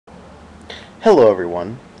Hello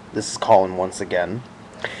everyone, this is Colin once again.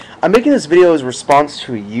 I'm making this video as a response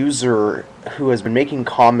to a user who has been making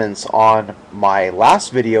comments on my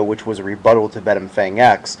last video, which was a rebuttal to Venom Fang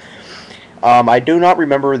X. I do not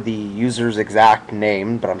remember the user's exact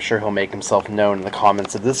name, but I'm sure he'll make himself known in the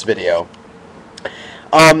comments of this video.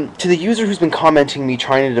 To the user who's been commenting me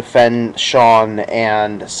trying to defend Sean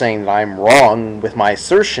and saying that I'm wrong with my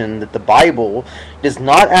assertion that the Bible does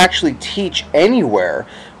not actually teach anywhere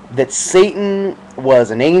that Satan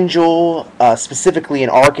was an angel, specifically an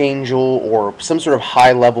archangel or some sort of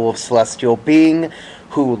high level of celestial being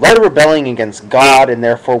who led a rebellion against God and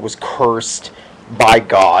therefore was cursed by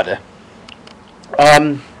God.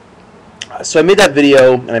 So I made that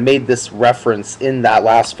video and I made this reference in that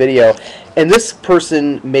last video, and this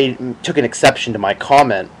person took an exception to my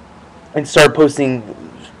comment and started posting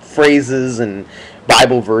phrases and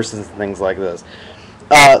Bible verses and things like this.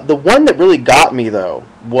 The one that really got me, though,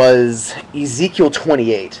 was Ezekiel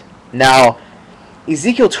 28. Now,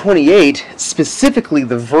 Ezekiel 28, specifically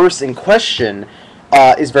the verse in question,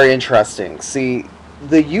 is very interesting. See,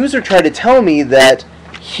 the user tried to tell me that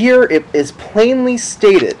here it is plainly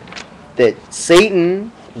stated that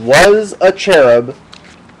Satan was a cherub.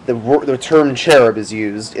 The term cherub is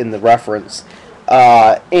used in the reference,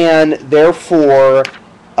 and therefore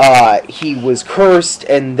he was cursed,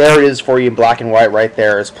 and there it is for you in black and white right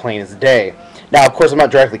there, as plain as day. Now, of course, I'm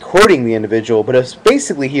not directly quoting the individual, but it's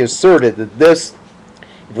basically he asserted that this,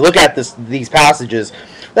 if you look at these passages,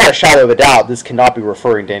 without a shadow of a doubt, this cannot be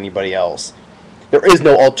referring to anybody else. There is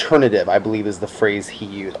no alternative, I believe is the phrase he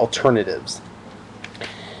used, alternatives.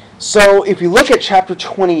 So, if you look at chapter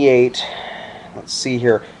 28, let's see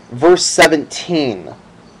here, verse 17,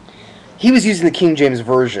 he was using the King James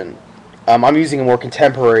Version. I'm using a more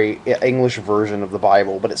contemporary English version of the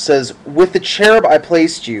Bible, but it says, "With the cherub I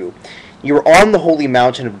placed you. You were on the holy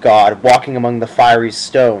mountain of God, walking among the fiery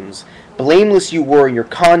stones. Blameless you were in your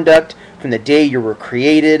conduct from the day you were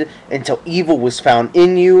created, until evil was found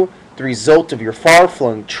in you, the result of your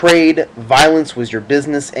far-flung trade. Violence was your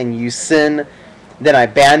business, and you sin. Then I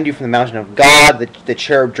banned you from the mountain of God. The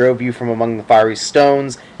cherub drove you from among the fiery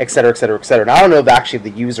stones," etc., etc., etc. And I don't know if actually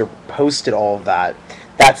the user posted all of that.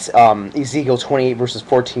 That's Ezekiel 28, verses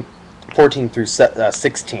 14 through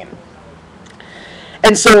 16.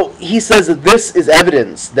 And so he says that this is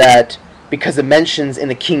evidence that, because it mentions in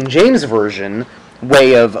the King James Version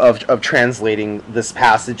way of translating this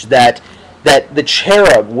passage, that the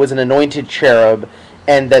cherub was an anointed cherub,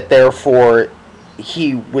 and that therefore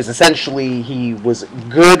he was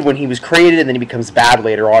good when he was created, and then he becomes bad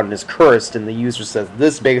later on and is cursed. And the user says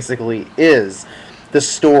this basically is the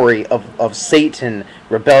story of Satan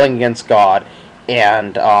rebelling against God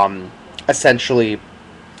and essentially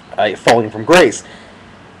falling from grace.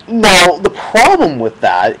 Now, the problem with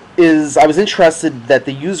that is I was interested that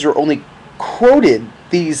the user only quoted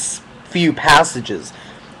these few passages.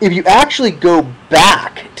 If you actually go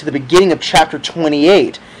back to the beginning of chapter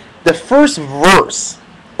 28, the first verse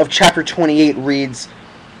of chapter 28 reads,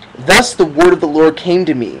 "Thus the word of the Lord came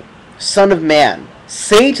to me, Son of man,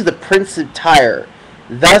 say to the prince of Tyre,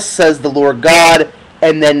 thus says the Lord God,"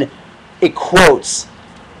 and then it quotes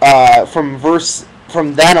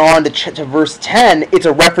from then on to verse 10, it's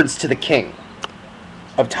a reference to the king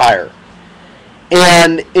of Tyre.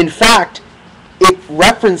 And in fact, it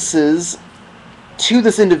references to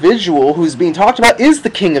this individual who's being talked about is the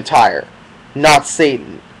king of Tyre, not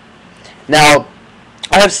Satan. Now,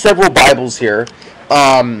 I have several Bibles here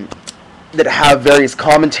that have various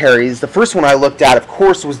commentaries. The first one I looked at, of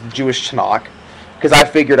course, was the Jewish Tanakh, because I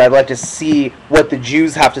figured I'd like to see what the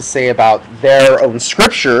Jews have to say about their own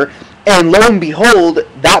scripture. And lo and behold,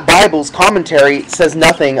 that Bible's commentary says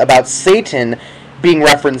nothing about Satan being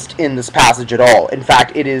referenced in this passage at all. In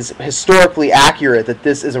fact, it is historically accurate that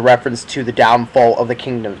this is a reference to the downfall of the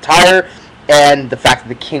kingdom of Tyre and the fact that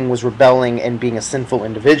the king was rebelling and being a sinful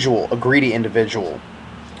individual, a greedy individual.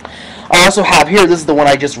 I also have here, this is the one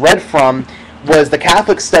I just read from, was the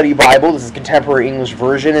Catholic Study Bible. This is a contemporary English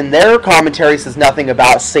version, and their commentary says nothing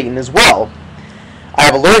about Satan as well. I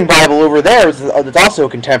have a Learning Bible over there that's also a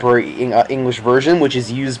contemporary English version, which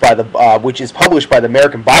is published by the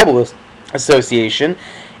American Bible Association,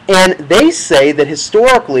 and they say that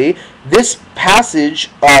historically this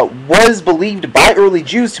passage was believed by early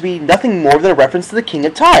Jews to be nothing more than a reference to the king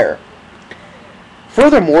of Tyre.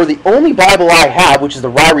 Furthermore, the only Bible I have, which is the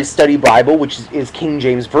Ryrie Study Bible, which is King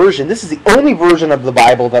James Version, this is the only version of the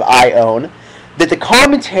Bible that I own, that the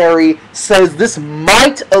commentary says this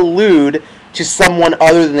might allude to someone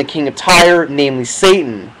other than the king of Tyre, namely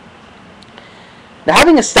Satan. Now,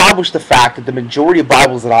 having established the fact that the majority of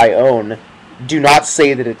Bibles that I own do not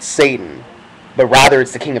say that it's Satan, but rather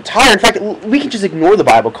it's the king of Tyre. In fact, we can just ignore the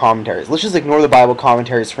Bible commentaries. Let's just ignore the Bible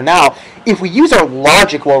commentaries for now. If we use our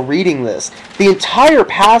logic while reading this, the entire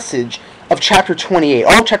passage of chapter 28,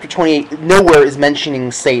 all of chapter 28, nowhere is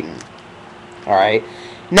mentioning Satan. Alright?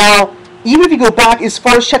 Now, even if you go back as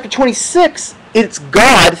far as chapter 26, it's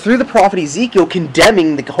God, through the prophet Ezekiel,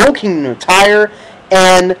 condemning the whole kingdom of Tyre,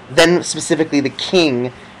 and then specifically the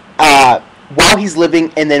king, while he's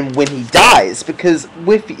living and then when he dies. Because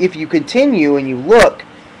if you continue and you look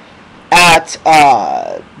at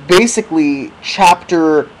basically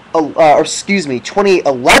chapter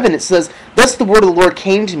 28:11, it says, "Thus the word of the Lord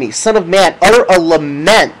came to me, Son of man, utter a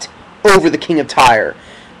lament over the king of Tyre."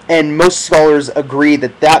 And most scholars agree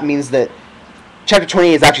that that means that chapter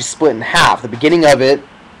 28 is actually split in half. The beginning of it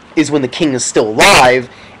is when the king is still alive,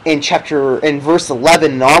 and verse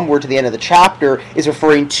 11 and onward to the end of the chapter is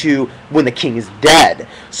referring to when the king is dead.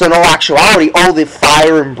 So in all actuality, all the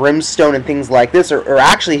fire and brimstone and things like this are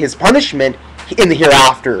actually his punishment in the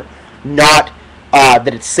hereafter, not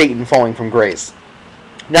that it's Satan falling from grace.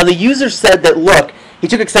 Now the user said that, look, he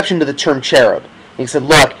took exception to the term cherub. He said,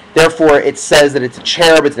 look, therefore it says that it's a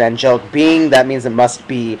cherub, it's an angelic being, that means it must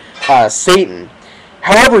be Satan.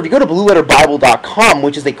 However, if you go to BlueLetterBible.com,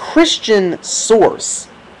 which is a Christian source,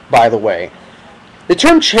 by the way, the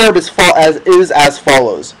term cherub is as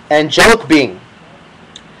follows: angelic being,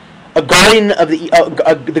 a guardian of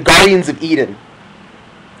the guardians of Eden,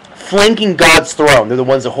 flanking God's throne. They're the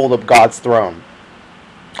ones that hold up God's throne.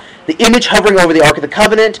 The image hovering over the Ark of the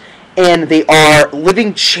Covenant, and they are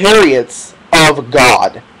living chariots of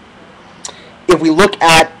God. If we look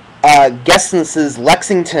at Gessen's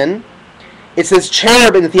Lexington, it says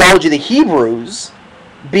cherub in the theology of the Hebrews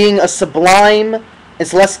being a sublime and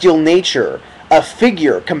celestial nature, a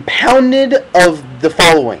figure compounded of the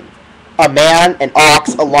following: a man, an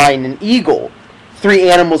ox, a lion, and an eagle, three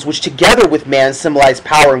animals which together with man symbolize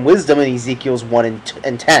power and wisdom in Ezekiel's 1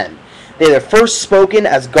 and 10. They are first spoken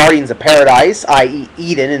as guardians of paradise, i.e.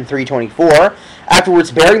 Eden in 3:24,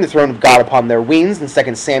 afterwards bearing the throne of God upon their wings in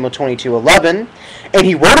 2 Samuel 22:11, and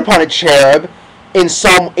he rode upon a cherub in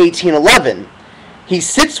Psalm 18:11. He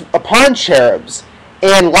sits upon cherubs,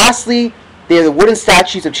 and lastly, they are the wooden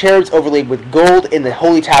statues of cherubs overlaid with gold in the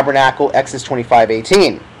Holy Tabernacle, Exodus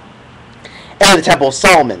 25:18, and the Temple of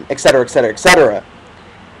Solomon, etc., etc., etc.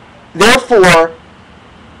 Therefore,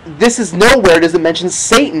 this is nowhere does it mention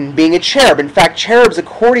Satan being a cherub. In fact, cherubs,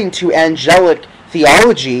 according to angelic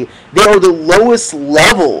theology, they are the lowest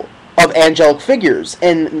level of angelic figures.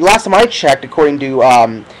 And last time I checked, according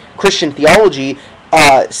to Christian theology,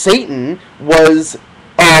 Satan was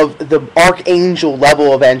of the archangel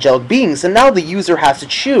level of angelic beings. And now the user has to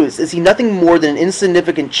choose. Is he nothing more than an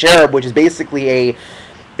insignificant cherub, which is basically a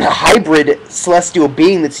hybrid celestial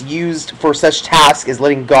being that's used for such tasks as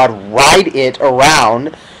letting God ride it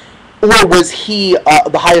around? Or was he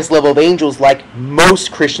the highest level of angels like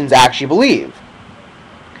most Christians actually believe?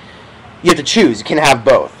 You have to choose. You can't have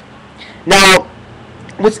both. Now,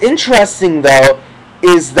 what's interesting, though,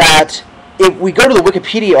 is that if we go to the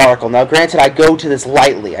Wikipedia article, now granted I go to this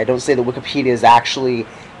lightly, I don't say that Wikipedia is actually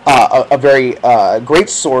a very great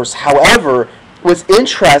source. However, what's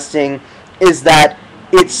interesting is that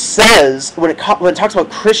it says, when it talks about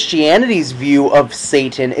Christianity's view of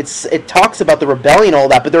Satan, it talks about the rebellion and all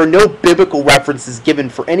that, but there are no biblical references given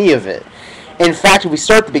for any of it. In fact, if we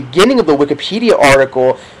start at the beginning of the Wikipedia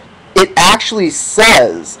article, it actually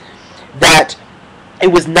says that it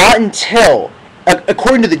was not until,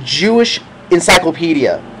 according to the Jewish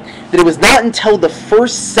Encyclopedia, that it was not until the 1st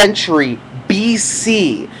century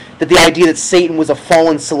BC that the idea that Satan was a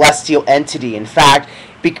fallen celestial entity. In fact,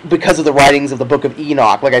 because of the writings of the Book of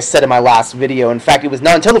Enoch, like I said in my last video. In fact, it was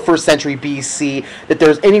not until the 1st century BC that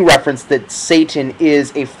there's any reference that Satan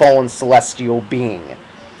is a fallen celestial being.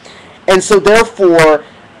 And so therefore,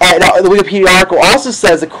 the Wikipedia article also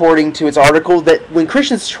says, according to its article, that when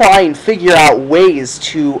Christians try and figure out ways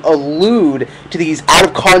to allude to these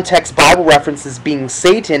out-of-context Bible references being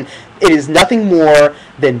Satan, it is nothing more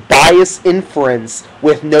than biased inference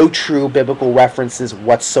with no true biblical references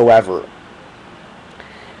whatsoever.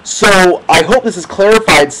 So I hope this has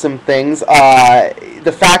clarified some things.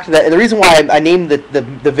 The fact that, and the reason why I named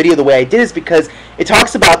the video the way I did is because it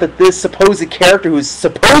talks about that this supposed character, who's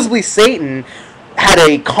supposedly Satan, had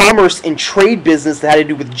a commerce and trade business that had to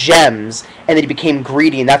do with gems, and then he became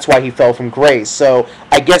greedy, and that's why he fell from grace. So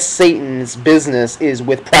I guess Satan's business is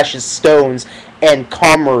with precious stones and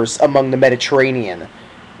commerce among the Mediterranean.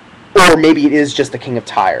 Or maybe it is just the king of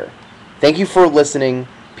Tyre. Thank you for listening.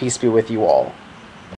 Peace be with you all.